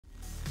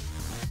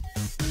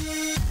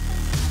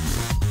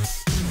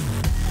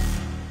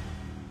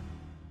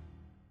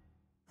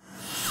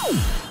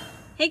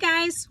Hey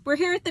guys, we're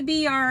here at the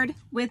bee yard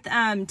with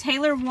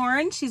Taylor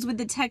Warren. She's with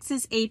the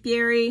Texas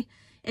Apiary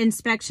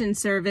Inspection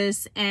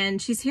Service,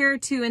 and she's here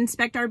to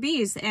inspect our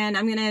bees. And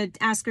I'm gonna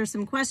ask her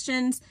some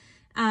questions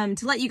to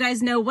let you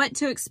guys know what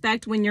to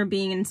expect when you're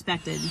being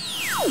inspected.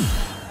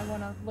 I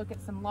wanna look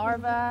at some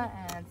larvae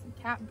and some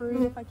cat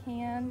brood if I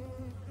can.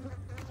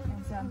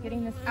 And so I'm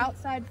getting this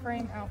outside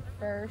frame out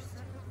first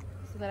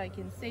so that I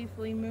can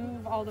safely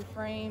move all the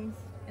frames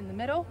in the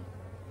middle.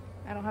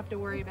 I don't have to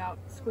worry about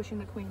squishing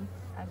the queen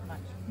as much.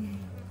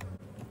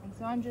 And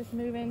so I'm just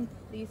moving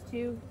these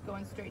two,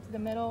 going straight to the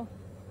middle.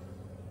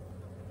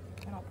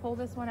 And I'll pull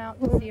this one out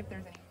to see if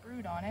there's any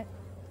brood on it.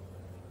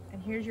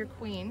 And here's your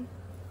queen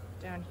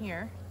down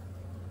here.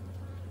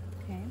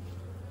 Okay.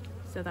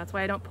 So that's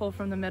why I don't pull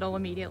from the middle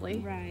immediately.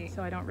 Right.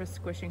 So I don't risk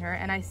squishing her.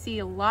 And I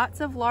see lots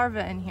of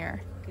larvae in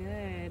here.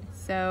 Good.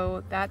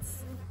 So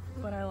that's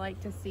what I like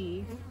to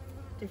see.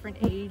 Different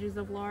ages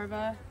of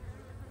larvae.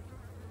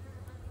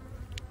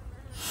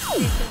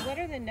 Okay, so what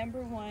are the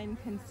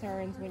 #1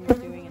 concerns when you're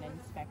doing an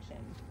inspection?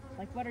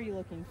 Like, what are you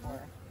looking for?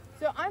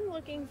 So I'm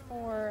looking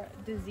for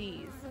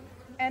disease.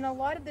 And a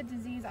lot of the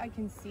disease I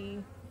can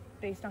see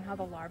based on how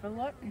the larvae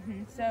look.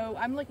 So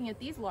I'm looking at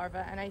these larvae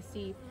and I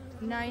see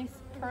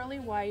nice pearly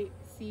white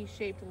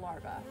C-shaped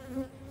larvae.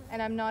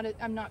 And I'm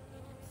not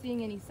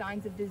seeing any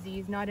signs of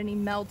disease, not any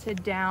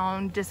melted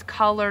down,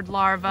 discolored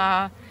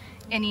larvae,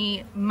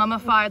 any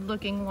mummified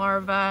looking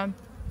larvae.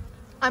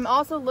 I'm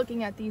also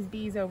looking at these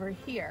bees over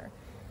here.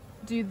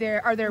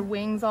 Are their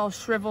wings all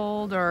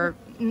shriveled, or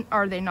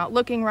are they not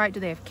looking right? Do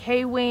they have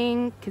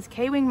K-wing? Because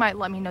K-wing might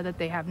let me know that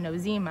they have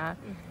nosema,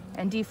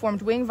 and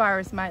deformed wing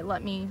virus might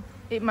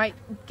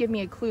give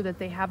me a clue that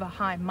they have a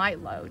high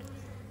mite load.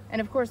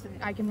 And of course,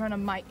 I can run a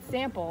mite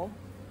sample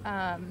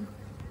to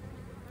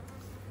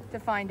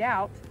find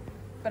out,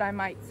 but I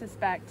might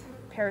suspect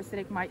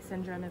parasitic mite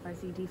syndrome if I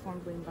see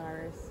deformed wing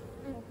virus.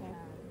 Okay.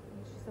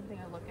 It's just something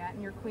I look at.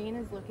 And your queen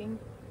is looking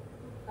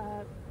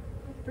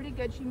pretty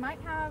good. She might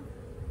have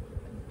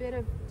bit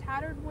of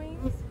tattered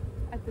wings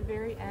at the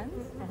very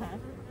ends.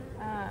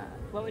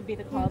 What would be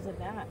the cause of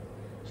that?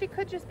 She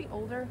could just be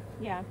older.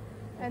 Yeah.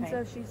 And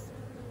so she's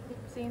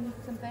seen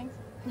some things.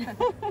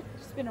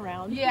 She's been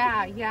around.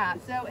 Yeah.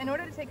 So in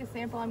order to take a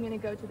sample, I'm going to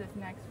go to this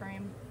next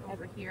frame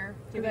over here.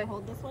 Do we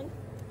hold this one?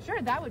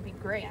 Sure, that would be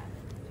great. Yeah.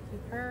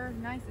 Keep her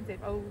nice and safe.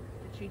 Oh,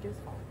 did she just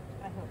fall?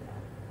 I hope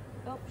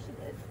not. Oh, she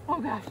did. Oh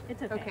gosh.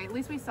 It's okay. Okay, at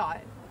least we saw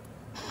it.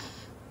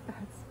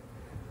 That's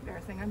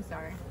embarrassing. I'm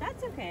sorry.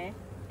 That's okay.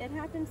 It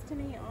happens to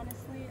me,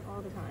 honestly,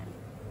 all the time.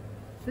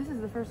 This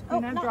is the first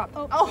queen I've dropped.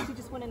 Oh, she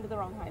just went into the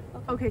wrong hive.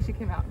 Okay, she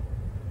came out.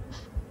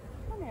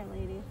 Come here,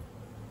 lady.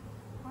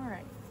 All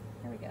right,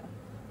 here we go.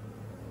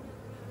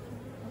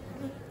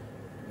 Okay.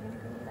 I'm gonna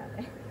go that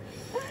way.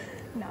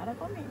 Not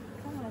up on me.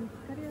 Come on,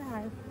 go to your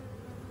hive.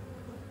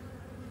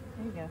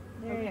 There you go.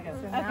 There you go.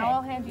 So now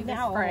I'll hand you this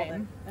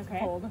frame. Okay.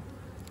 Hold.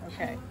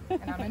 Okay.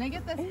 And I'm gonna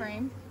get this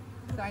frame.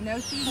 So I know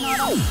she's not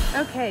on.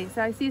 Okay,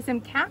 so I see some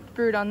cat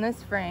brood on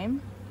this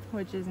frame,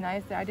 which is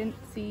nice. I didn't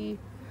see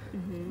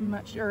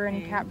much or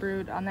any cat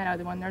brood on that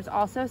other one. There's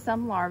also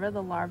some larvae.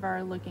 The larvae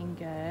are looking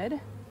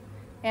good.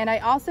 And I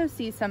also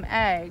see some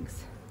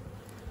eggs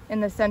in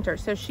the center.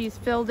 So she's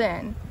filled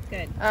in.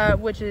 Good.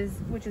 Which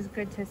is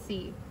good to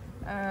see.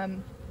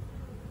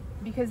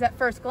 Because at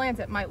first glance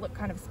it might look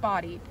kind of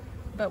spotty,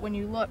 but when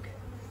you look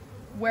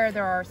where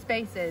there are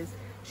spaces,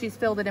 she's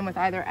filled it in with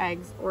either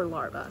eggs or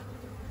larvae.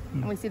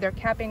 And we see they're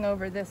capping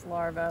over this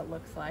larva, it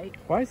looks like.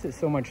 Why is it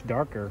so much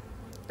darker?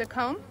 The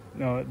comb?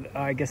 No,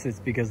 I guess it's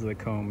because of the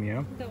comb,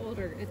 yeah?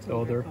 It's the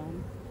older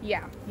comb.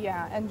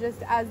 Yeah. And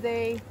just as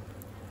they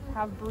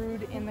have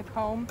brood in the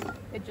comb,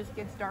 it just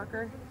gets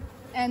darker.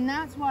 And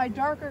that's why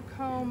darker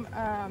comb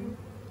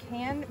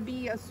can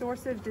be a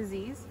source of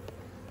disease,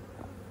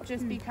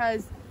 just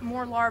because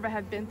more larvae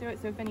have been through it.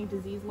 So if any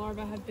disease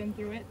larvae have been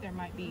through it, there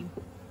might be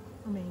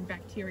remaining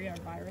bacteria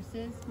or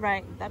viruses.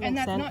 Right, that makes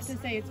sense. And that's not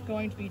to say it's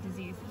going to be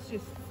disease, it's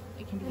just,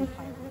 it can be a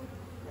higher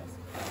risk.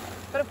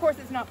 But of course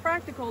it's not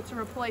practical to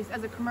replace,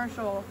 as a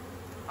commercial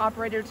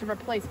operator, to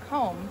replace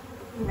comb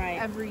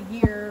every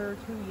year or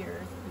 2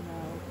 years.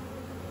 No.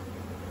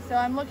 So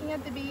I'm looking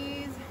at the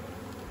bees.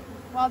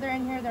 While they're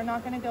in here, they're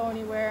not going to go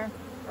anywhere,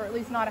 or at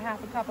least not a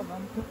half a cup of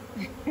them.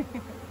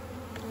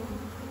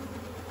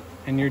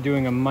 And you're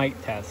doing a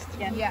mite test.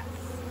 Yes.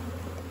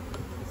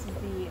 This is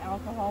the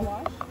alcohol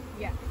wash?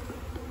 Yes.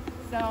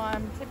 So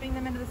I'm tipping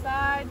them into the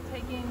side,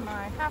 taking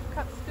my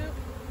half-cup scoop,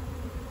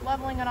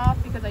 leveling it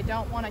off because I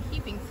don't want a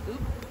heaping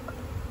scoop.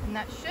 And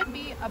that should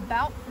be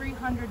about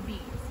 300 bees.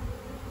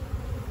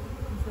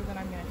 And so then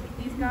I'm going to take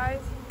these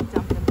guys,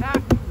 dump them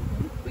back.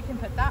 We can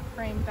put that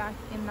frame back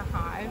in the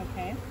hive.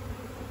 Okay.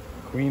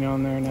 Queen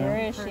on there now. Where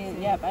is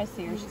she? Yep, I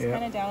see her. She's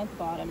kind of down at the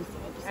bottom. So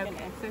we're just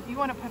Okay, so if you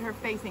want to put her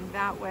facing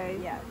that way,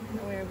 yeah,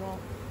 that way it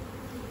won't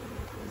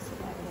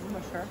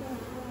push her.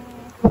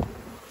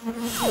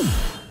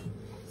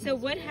 So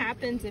what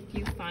happens if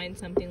you find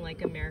something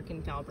like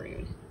American foul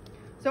brood?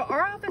 So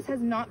our office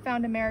has not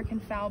found American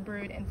foul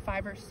brood in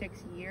 5 or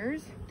 6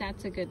 years.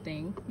 That's a good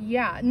thing.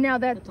 Yeah, now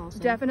that That's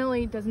awesome.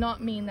 definitely does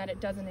not mean that it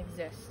doesn't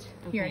exist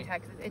here in Okay.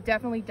 Texas. It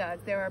definitely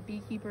does. There are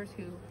beekeepers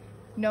who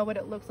know what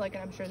it looks like,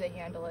 and I'm sure they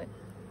handle it.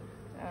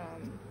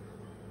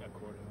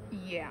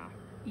 Yeah.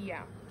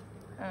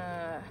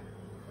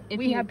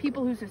 We have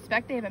people who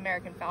suspect they have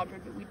American foul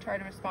brood, but we try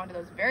to respond to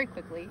those very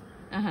quickly.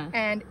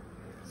 And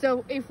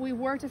so if we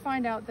were to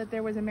find out that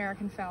there was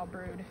American foul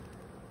brood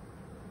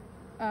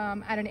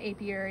at an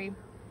apiary,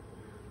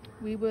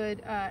 we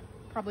would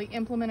probably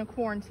implement a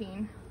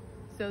quarantine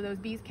so those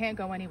bees can't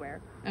go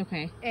anywhere.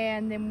 Okay.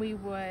 And then we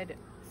would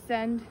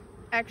send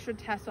extra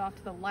tests off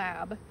to the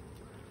lab.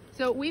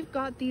 So we've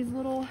got these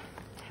little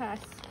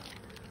tests.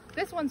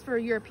 This one's for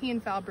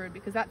European foul brood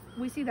because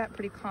we see that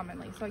pretty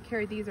commonly, so I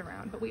carry these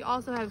around. But we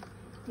also have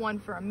one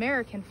for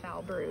American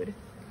foul brood.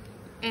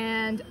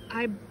 And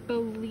I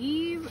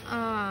believe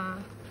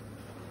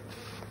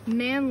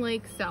Man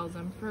Lake sells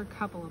them for a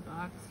couple of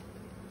bucks.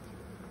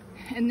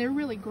 And they're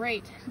really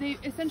great. They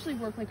essentially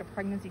work like a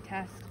pregnancy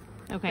test.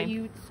 Okay. But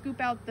you scoop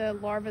out the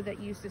larvae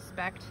that you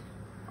suspect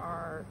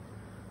are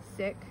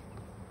sick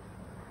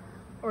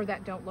or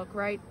that don't look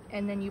right,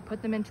 and then you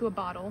put them into a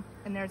bottle,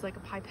 and there's like a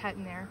pipette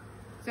in there.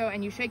 So,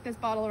 and you shake this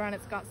bottle around,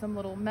 it's got some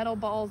little metal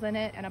balls in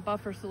it and a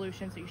buffer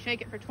solution. So you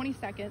shake it for 20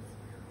 seconds,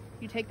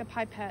 you take the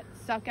pipette,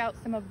 suck out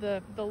some of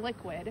the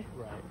liquid,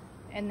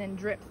 and then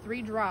drip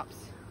 3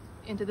 drops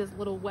into this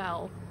little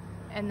well,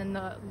 and then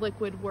the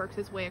liquid works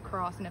its way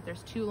across, and if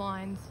there's 2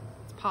 lines,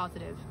 it's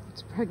positive.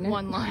 It's pregnant.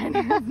 1 line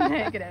is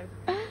negative.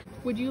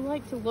 Would you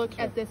like to look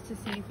at this to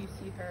see if you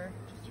see her?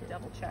 Just to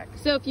double check.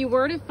 So if you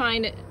were to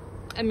find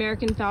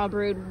American foul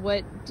brood,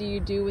 what do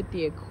you do with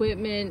the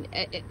equipment?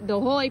 The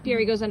whole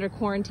apiary goes under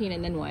quarantine,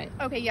 and then what?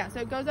 Okay, yeah, so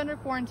it goes under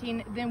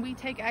quarantine. Then we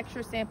take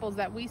extra samples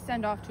that we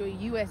send off to a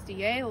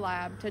USDA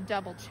lab to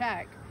double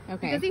check.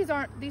 Okay.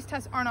 Because these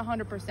tests aren't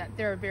 100%.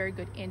 They're a very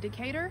good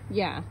indicator.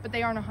 Yeah. But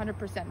they aren't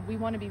 100%. We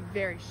want to be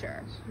very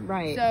sure.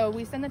 Right. So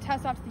we send the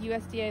test off to the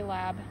USDA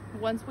lab.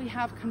 Once we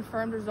have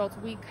confirmed results,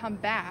 we come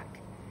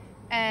back,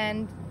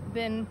 and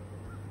then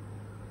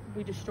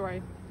we destroy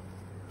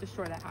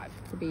that hive.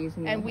 The bees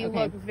And we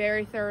look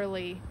very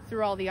thoroughly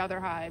through all the other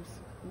hives.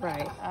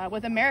 Right.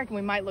 With American,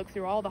 we might look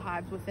through all the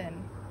hives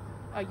within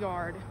a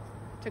yard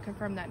to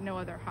confirm that no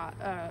other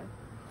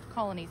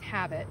colonies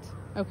have it.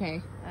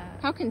 Okay.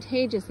 How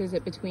contagious is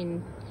it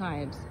between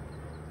hives?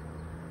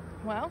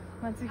 Well,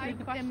 that's a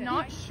good question. I'm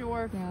not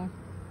sure,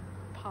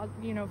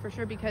 for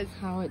sure, because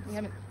we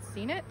haven't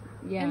seen it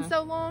in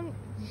so long.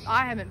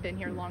 I haven't been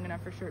here long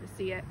enough for sure to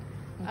see it.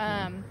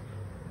 Okay.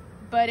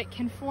 But it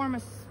can form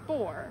a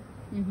spore.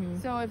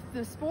 So if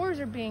the spores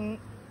are being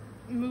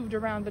moved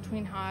around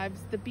between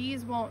hives, the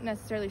bees won't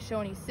necessarily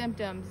show any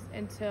symptoms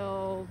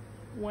until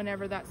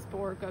whenever that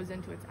spore goes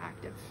into its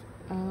active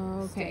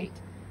state.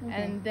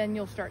 And then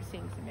you'll start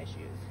seeing some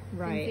issues.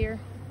 Right.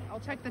 Sincere? I'll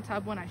check the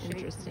tub when I shake.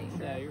 Interesting.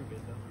 Yeah, you're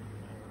good though.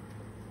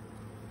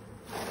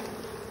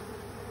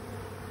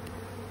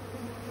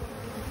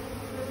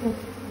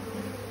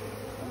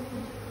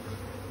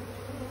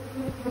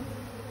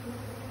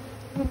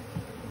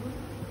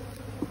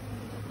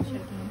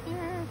 Checking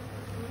here.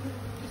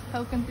 Just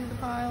poking through the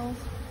piles.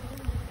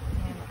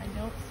 And I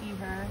don't see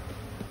her.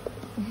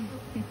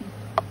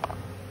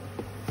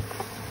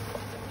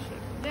 Shake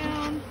her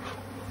down.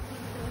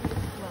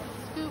 Little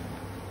scoop.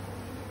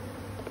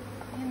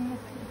 And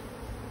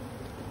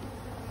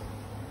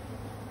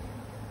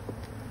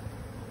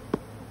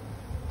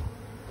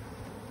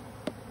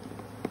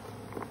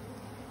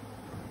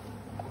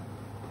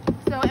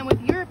so, and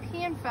with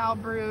European foul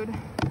brood,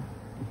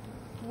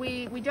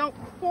 we don't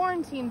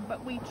quarantine,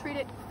 but we treat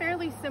it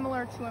fairly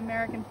similar to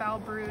American foul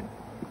brood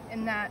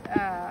in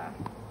that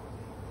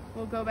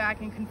we'll go back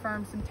and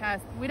confirm some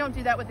tests. We don't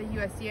do that with the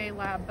USDA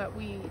lab, but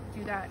we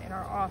do that in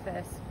our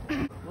office.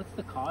 What's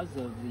the cause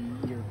of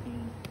the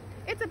European?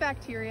 It's a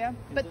bacteria,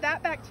 but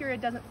that bacteria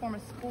doesn't form a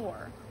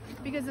spore.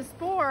 Because a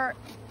spore,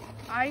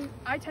 I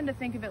tend to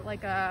think of it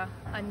like a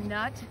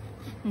nut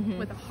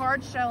with a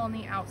hard shell on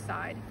the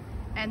outside.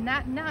 And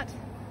that nut,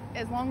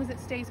 as long as it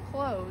stays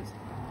closed,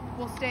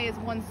 will stay as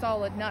one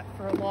solid nut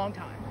for a long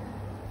time.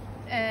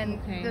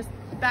 And this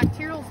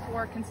bacterial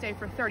spore can stay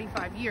for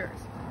 35 years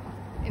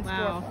in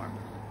spore form.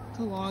 It's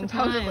a long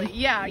Supposedly.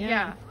 time.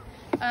 Yeah.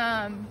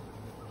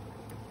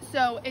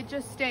 So it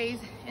just stays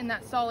in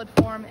that solid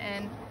form,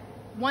 and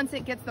once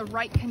it gets the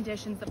right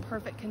conditions, the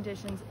perfect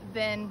conditions,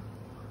 then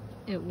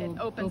it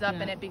opens up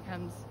and it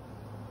becomes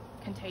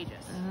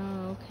contagious.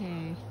 Oh,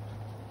 okay.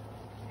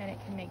 And it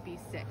can make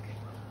bees sick.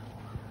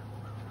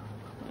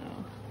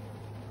 Wow.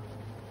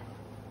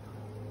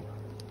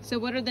 So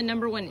what are the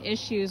 #1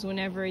 issues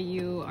whenever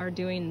you are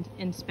doing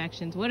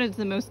inspections? What is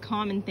the most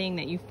common thing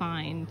that you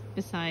find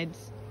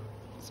besides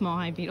small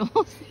hive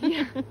beetles?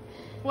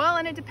 Well,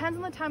 and it depends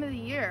on the time of the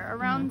year.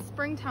 Around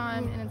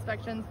springtime in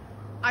inspections,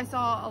 I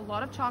saw a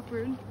lot of chalk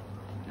brood,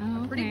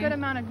 a pretty good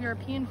amount of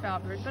European foul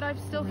brood, but I've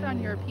still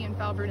found European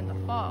foul brood in the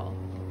fall.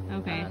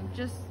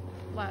 Just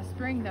last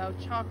spring though,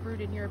 chalk brood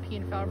and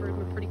European foul brood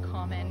were pretty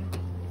common.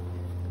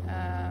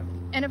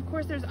 And of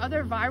course, there's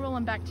other viral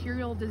and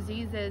bacterial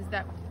diseases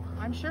that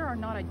I'm sure are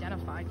not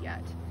identified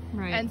yet.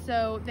 Right. And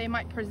so they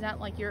might present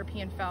like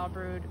European foul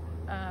brood,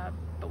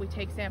 but we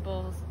take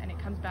samples and it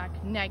comes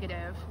back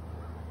negative.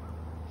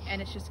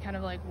 And it's just kind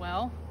of like,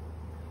 well,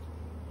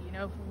 you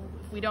know,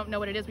 if we don't know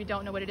what it is, we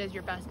don't know what it is.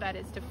 Your best bet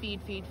is to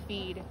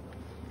feed,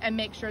 and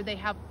make sure they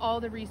have all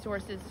the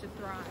resources to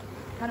thrive.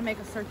 Kind of make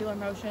a circular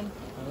motion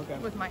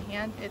with my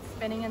hand. It's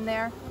spinning in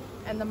there,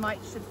 and the mite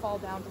should fall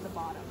down to the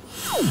bottom.